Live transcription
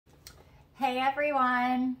Hey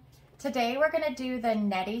everyone! Today we're going to do the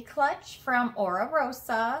Nettie clutch from Oro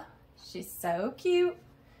Rosa. She's so cute.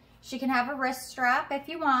 She can have a wrist strap if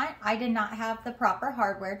you want. I did not have the proper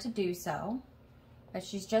hardware to do so. But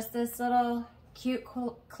she's just this little cute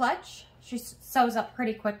clutch. She sews up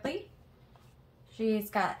pretty quickly. She's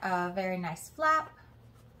got a very nice flap.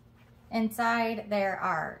 Inside there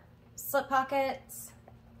are slip pockets,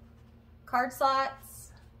 card slots,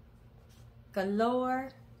 galore.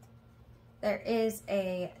 There is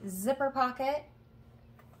a zipper pocket.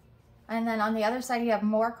 And then on the other side you have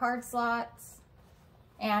more card slots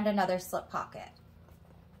and another slip pocket.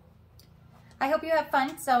 I hope you have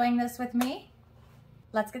fun sewing this with me.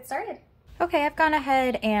 Let's get started. Okay, I've gone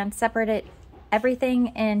ahead and separated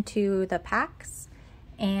everything into the packs,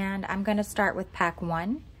 and I'm going to start with pack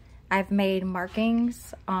 1. I've made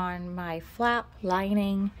markings on my flap,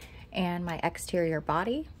 lining, and my exterior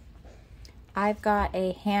body. I've got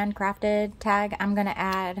a handcrafted tag I'm going to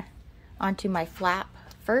add onto my flap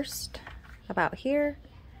first, about here,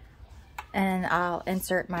 and I'll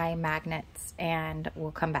insert my magnets and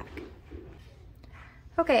we'll come back.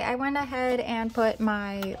 Okay, I went ahead and put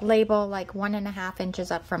my label like 1.5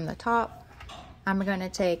 inches up from the top. I'm going to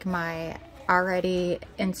take my already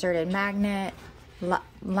inserted magnet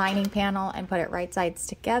lining panel and put it right sides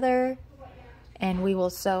together, and we will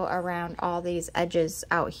sew around all these edges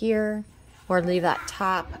out here, or leave that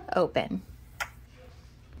top open.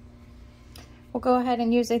 We'll go ahead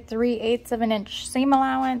and use a 3/8 of an inch seam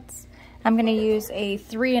allowance. I'm going to use a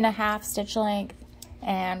 3.5 stitch length,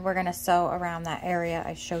 and we're going to sew around that area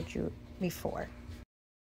I showed you before.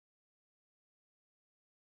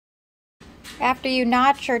 After you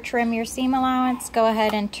notch or trim your seam allowance, go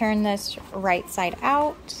ahead and turn this right side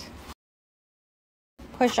out.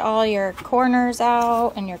 Push all your corners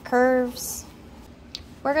out and your curves.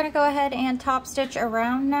 We're going to go ahead and top stitch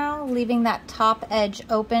around now, leaving that top edge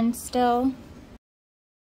open still.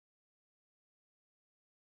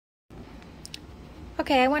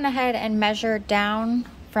 Okay, I went ahead and measured down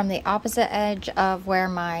from the opposite edge of where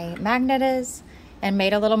my magnet is and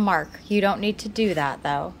made a little mark. You don't need to do that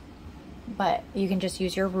though, but you can just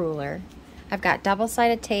use your ruler. I've got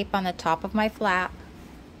double-sided tape on the top of my flap.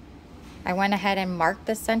 I went ahead and marked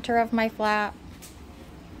the center of my flap.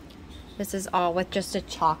 This is all with just a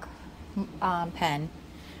chalk pen.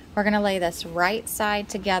 We're going to lay this right side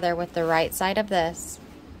together with the right side of this,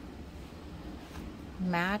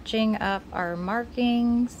 matching up our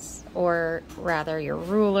markings, or rather your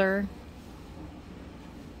ruler.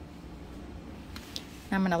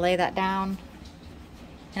 I'm going to lay that down,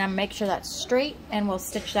 and I'm going to make sure that's straight, and we'll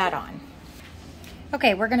stitch that on.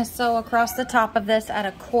 Okay, we're going to sew across the top of this at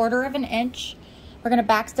 1/4 of an inch. We're going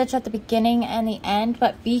to backstitch at the beginning and the end,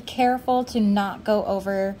 but be careful to not go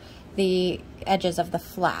over the edges of the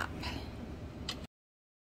flap.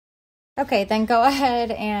 Okay, then go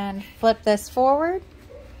ahead and flip this forward,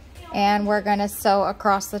 and we're going to sew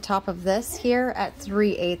across the top of this here at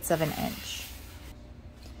 3/8 of an inch.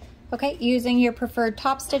 Okay, using your preferred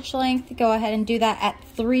top stitch length, go ahead and do that at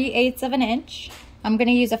 3/8 of an inch. I'm going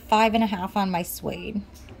to use a 5.5 on my suede.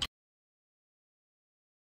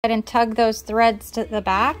 And tug those threads to the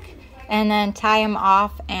back and then tie them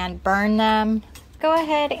off and burn them. Go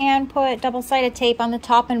ahead and put double-sided tape on the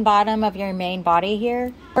top and bottom of your main body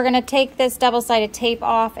here. We're going to take this double-sided tape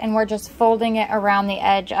off, and we're just folding it around the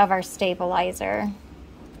edge of our stabilizer.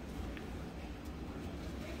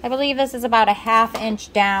 I believe this is about a 1/2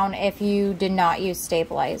 inch down if you did not use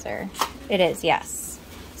stabilizer. It is, yes.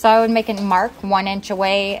 So I would make a mark 1 inch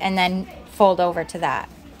away and then fold over to that.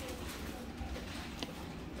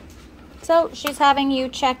 So she's having you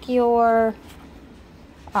check your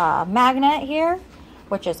magnet here,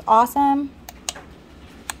 which is awesome.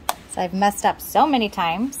 So I've messed up so many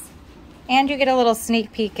times. And you get a little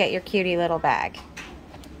sneak peek at your cutie little bag.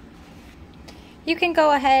 You can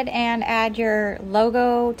go ahead and add your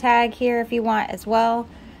logo tag here if you want as well.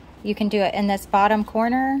 You can do it in this bottom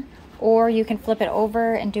corner, or you can flip it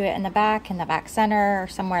over and do it in the back center, or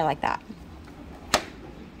somewhere like that.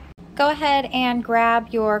 Go ahead and grab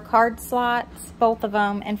your card slots, both of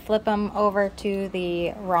them, and flip them over to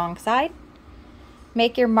the wrong side.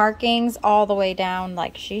 Make your markings all the way down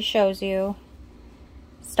like she shows you.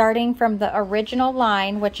 Starting from the original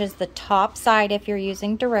line, which is the top side if you're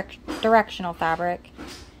using directional fabric,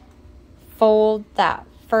 fold that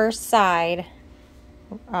first side,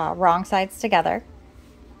 wrong sides together.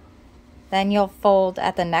 Then you'll fold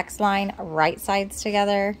at the next line, right sides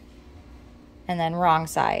together, and then wrong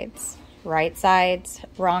sides, right sides,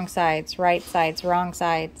 wrong sides, right sides, wrong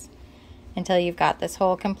sides, until you've got this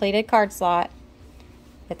whole completed card slot.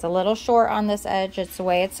 It's a little short on this edge. It's the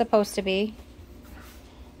way it's supposed to be.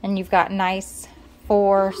 And you've got nice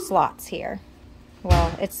 4 slots here.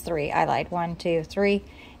 Well, it's 3. I lied. 1, 2, 3,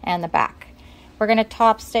 and the back. We're going to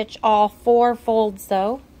top stitch all 4 folds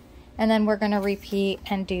though, and then we're going to repeat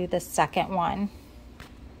and do the second one.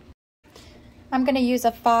 I'm going to use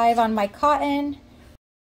a 5 on my cotton.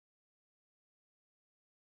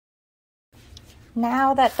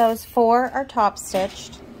 Now that those 4 are top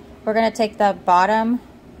stitched, we're going to take the bottom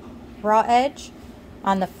raw edge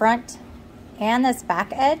on the front and this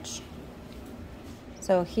back edge,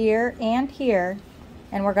 so here and here,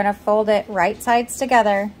 and we're going to fold it right sides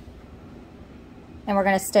together, and we're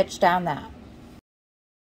going to stitch down that.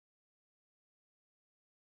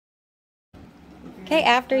 Okay,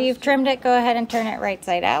 after you've trimmed it, go ahead and turn it right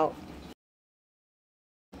side out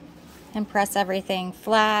and press everything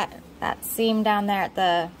flat. That seam down there at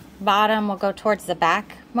the bottom will go towards the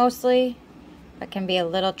back mostly, but can be a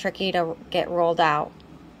little tricky to get rolled out.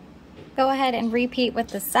 Go ahead and repeat with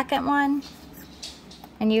the second one,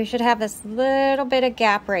 and you should have this little bit of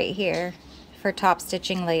gap right here for top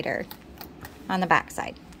stitching later on the back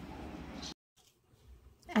side.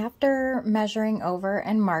 After measuring over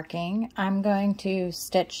and marking, I'm going to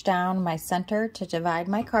stitch down my center to divide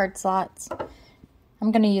my card slots.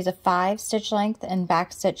 I'm going to use a 5 stitch length and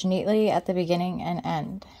back stitch neatly at the beginning and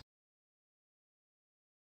end.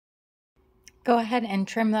 Go ahead and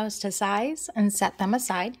trim those to size and set them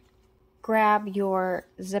aside. Grab your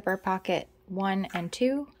zipper pocket 1 and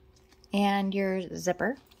 2 and your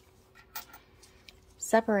zipper.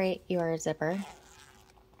 Separate your zipper.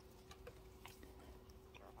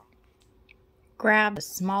 Grab a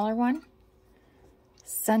smaller one.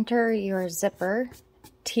 Center your zipper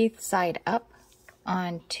teeth side up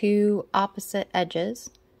on 2 opposite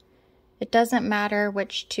edges. It doesn't matter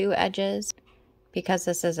which 2 edges because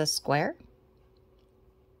this is a square.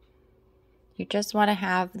 You just want to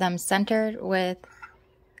have them centered with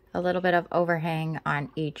a little bit of overhang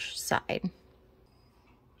on each side.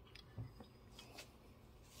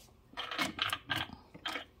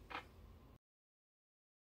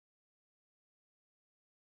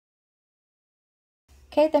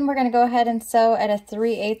 Okay, then we're going to go ahead and sew at a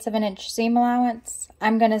 3/8 of an inch seam allowance.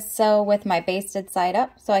 I'm going to sew with my basted side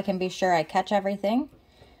up so I can be sure I catch everything.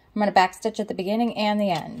 I'm going to backstitch at the beginning and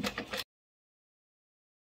the end.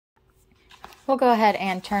 We'll go ahead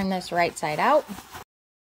and turn this right side out.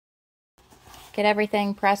 Get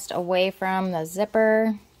everything pressed away from the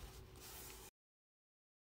zipper.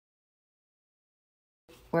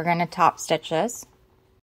 We're going to top stitch this.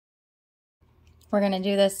 We're going to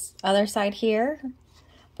do this other side here,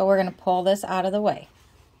 but we're going to pull this out of the way.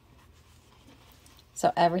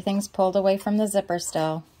 So everything's pulled away from the zipper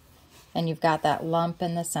still, and you've got that lump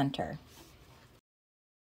in the center.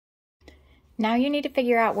 Now you need to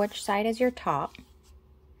figure out which side is your top.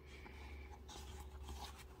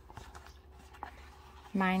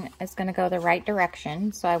 Mine is going to go the right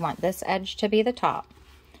direction, so I want this edge to be the top.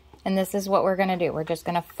 And this is what we're going to do. We're just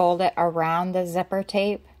going to fold it around the zipper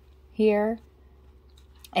tape here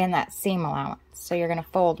and that seam allowance. So you're going to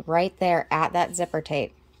fold right there at that zipper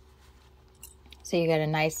tape. So you get a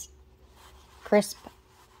nice, crisp,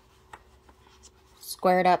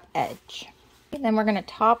 squared up edge. Then we're going to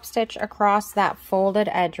top stitch across that folded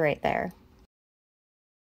edge right there.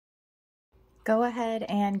 Go ahead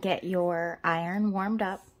and get your iron warmed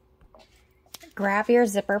up. Grab your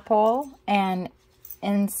zipper pull and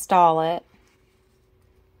install it,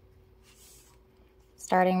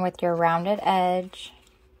 starting with your rounded edge.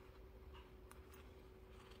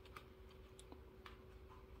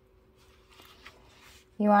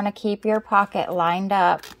 You want to keep your pocket lined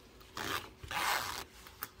up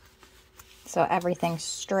so everything's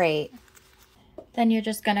straight. Then you're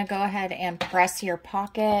just going to go ahead and press your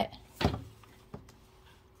pocket.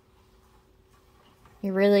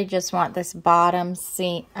 You really just want this bottom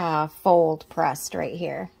seam, fold pressed right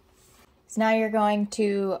here. So now you're going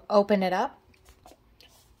to open it up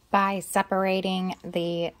by separating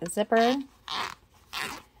the zipper,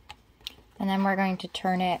 and then we're going to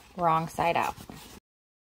turn it wrong side out.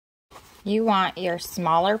 You want your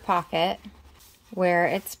smaller pocket where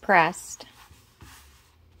it's pressed.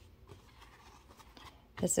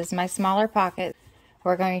 This is my smaller pocket.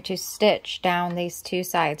 We're going to stitch down these 2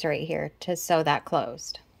 sides right here to sew that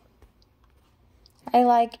closed. I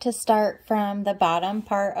like to start from the bottom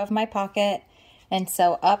part of my pocket and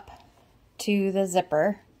sew up to the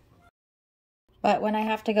zipper. But when I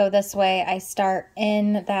have to go this way, I start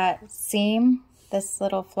in that seam, this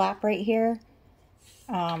little flap right here,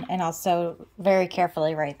 and I'll sew very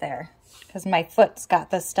carefully right there because my foot's got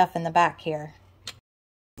this stuff in the back here.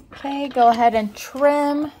 Okay, go ahead and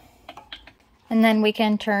trim, and then we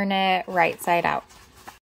can turn it right side out.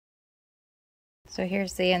 So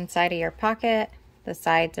here's the inside of your pocket. The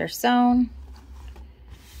sides are sewn.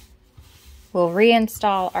 We'll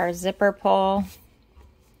reinstall our zipper pull.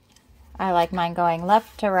 I like mine going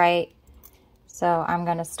left to right, so I'm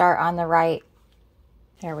going to start on the right.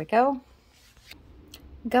 There we go.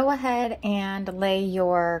 Go ahead and lay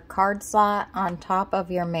your card slot on top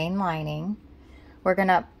of your main lining. We're going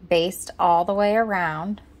to baste all the way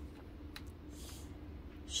around.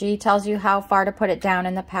 She tells you how far to put it down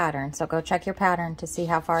in the pattern, so go check your pattern to see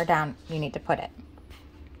how far down you need to put it.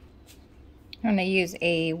 I'm going to use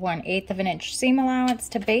a 1/8 of an inch seam allowance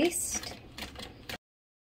to baste.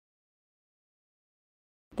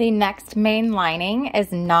 The next main lining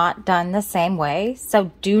is not done the same way,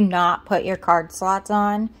 so do not put your card slots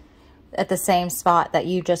on at the same spot that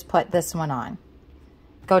you just put this one on.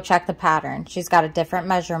 Go check the pattern. She's got a different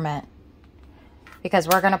measurement because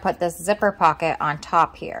we're going to put this zipper pocket on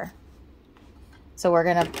top here. So we're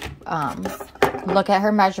going to look at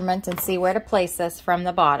her measurements and see where to place this from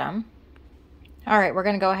the bottom. All right, we're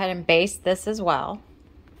going to go ahead and baste this as well.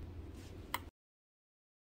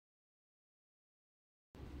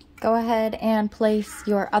 Go ahead and place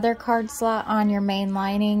your other card slot on your main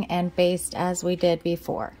lining and baste as we did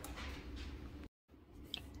before.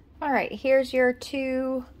 All right, here's your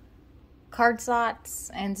 2 card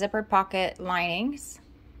slots and zippered pocket linings.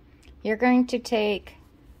 You're going to take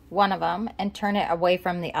one of them and turn it away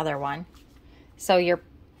from the other one. So your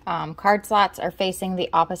card slots are facing the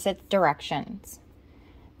opposite directions.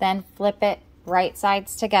 Then flip it right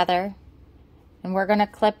sides together, and we're going to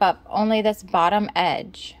clip up only this bottom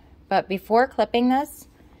edge. But before clipping this,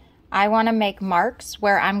 I want to make marks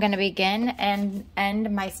where I'm going to begin and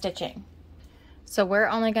end my stitching. So we're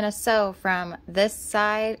only going to sew from this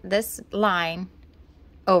side, this line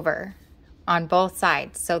over on both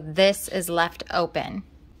sides. So this is left open.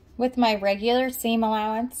 With my regular seam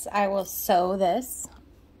allowance, I will sew this.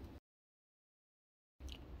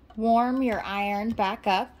 Warm your iron back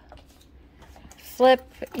up. Flip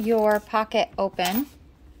your pocket open,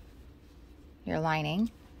 your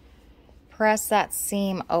lining. Press that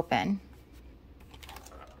seam open.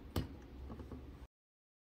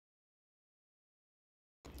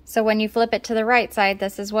 So when you flip it to the right side,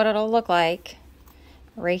 this is what it'll look like.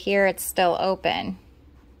 Right here, it's still open.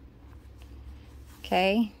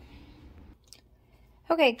 Okay.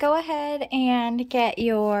 Okay, go ahead and get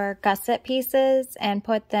your gusset pieces and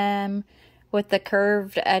put them with the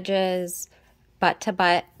curved edges butt to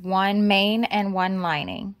butt, one main and one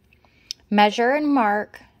lining. Measure and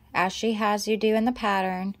mark as she has you do in the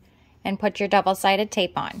pattern, and put your double-sided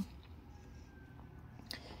tape on.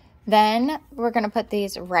 Then we're going to put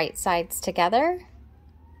these right sides together,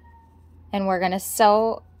 and we're going to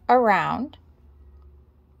sew around,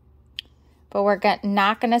 but we're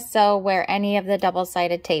not going to sew where any of the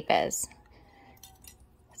double-sided tape is.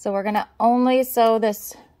 So we're going to only sew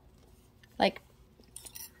this like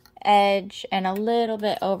edge and a little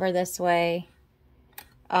bit over this way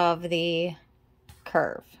of the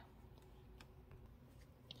curve.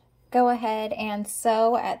 Go ahead and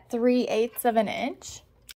sew at 3/8 of an inch.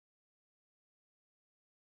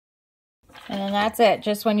 And then that's it.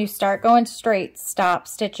 Just when you start going straight, stop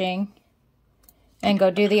stitching and go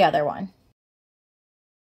do the other one.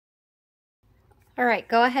 All right,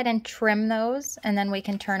 go ahead and trim those, and then we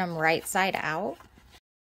can turn them right side out.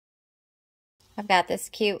 I've got this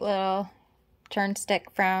cute little turn stick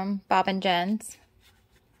from Bob and Jen's.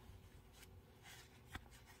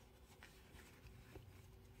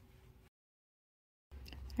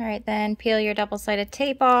 All right, then peel your double-sided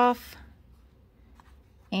tape off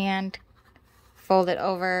and fold it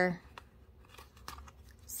over,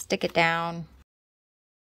 stick it down.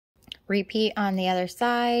 Repeat on the other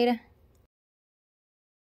side.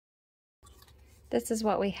 This is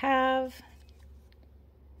what we have.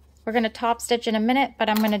 We're going to top stitch in a minute, but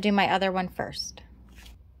I'm going to do my other one first.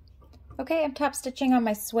 Okay, I'm top stitching on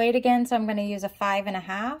my suede again, so I'm going to use a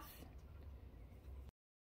 5.5.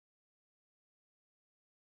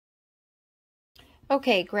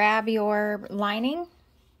 Okay, grab your lining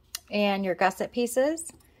and your gusset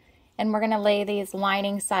pieces, and we're going to lay these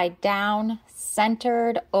lining side down,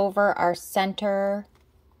 centered over our center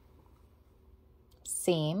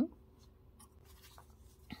seam.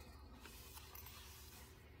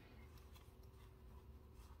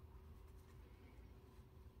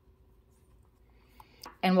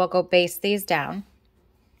 And we'll go baste these down.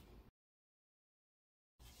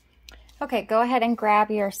 Okay, go ahead and grab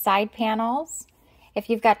your side panels. If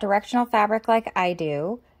you've got directional fabric like I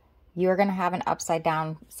do, you're going to have an upside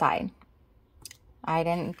down side. I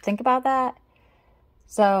didn't think about that.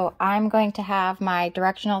 So I'm going to have my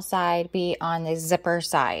directional side be on the zipper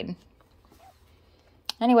side.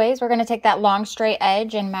 Anyways, we're going to take that long straight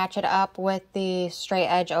edge and match it up with the straight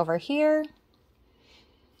edge over here.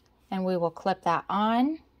 And we will clip that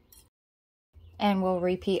on. And we'll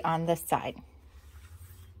repeat on this side.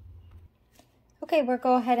 Okay, we'll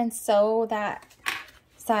go ahead and sew that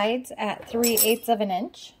sides at 3/8 of an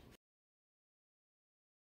inch.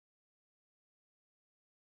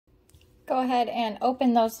 Go ahead and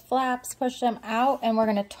open those flaps, push them out, and we're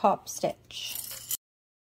going to top stitch.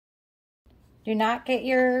 Do not get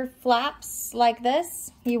your flaps like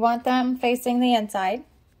this. You want them facing the inside.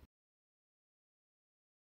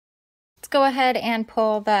 Let's go ahead and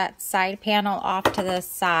pull that side panel off to the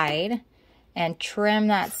side and trim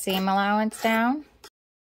that seam allowance down.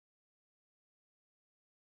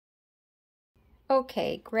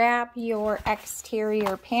 Okay, grab your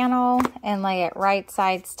exterior panel and lay it right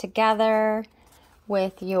sides together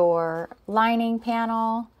with your lining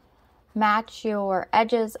panel. Match your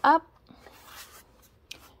edges up,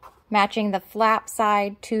 matching the flap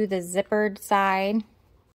side to the zippered side.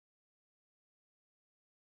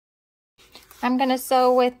 I'm going to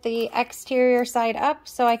sew with the exterior side up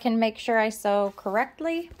so I can make sure I sew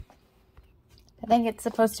correctly. I think it's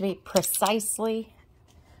supposed to be precisely.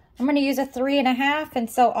 I'm going to use a 3.5 and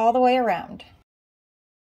sew all the way around.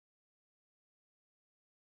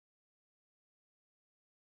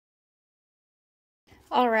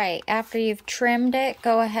 All right, after you've trimmed it,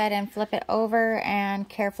 go ahead and flip it over and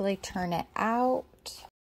carefully turn it out.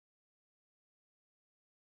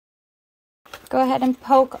 Go ahead and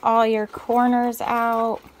poke all your corners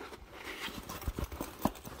out.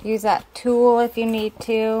 Use that tool if you need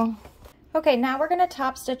to. Okay, now we're going to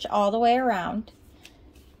top stitch all the way around.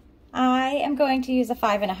 I am going to use a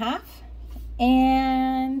 5.5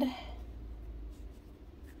 and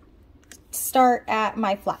start at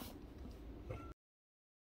my flap.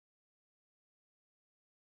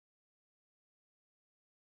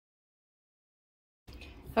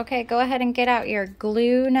 Okay, go ahead and get out your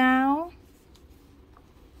glue now.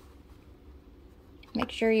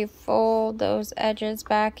 Make sure you fold those edges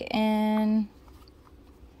back in.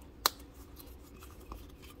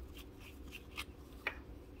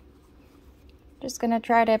 Just gonna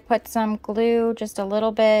try to put some glue, just a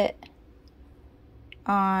little bit,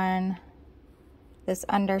 on this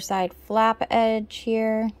underside flap edge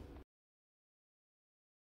here.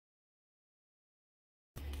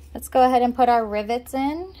 Let's go ahead and put our rivets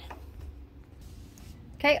in.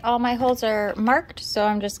 Okay, all my holes are marked, so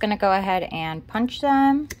I'm just gonna go ahead and punch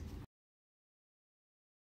them.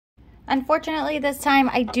 Unfortunately, this time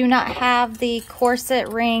I do not have the corset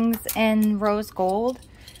rings in rose gold.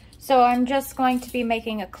 So I'm just going to be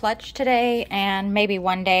making a clutch today, and maybe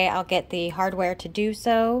one day I'll get the hardware to do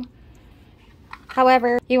so.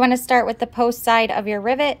 However, you want to start with the post side of your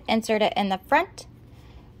rivet, insert it in the front,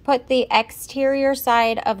 put the exterior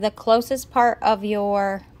side of the closest part of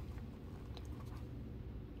your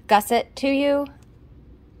gusset to you,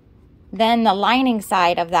 then the lining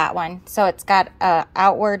side of that one, so it's got a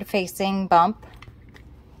outward facing bump,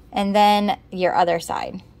 and then your other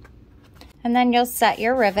side. And then you'll set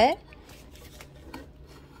your rivet,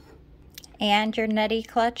 and your Nettie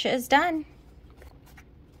clutch is done.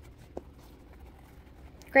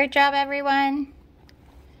 Great job, everyone.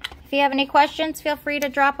 If you have any questions, feel free to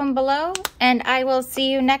drop them below, and I will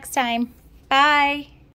see you next time. Bye.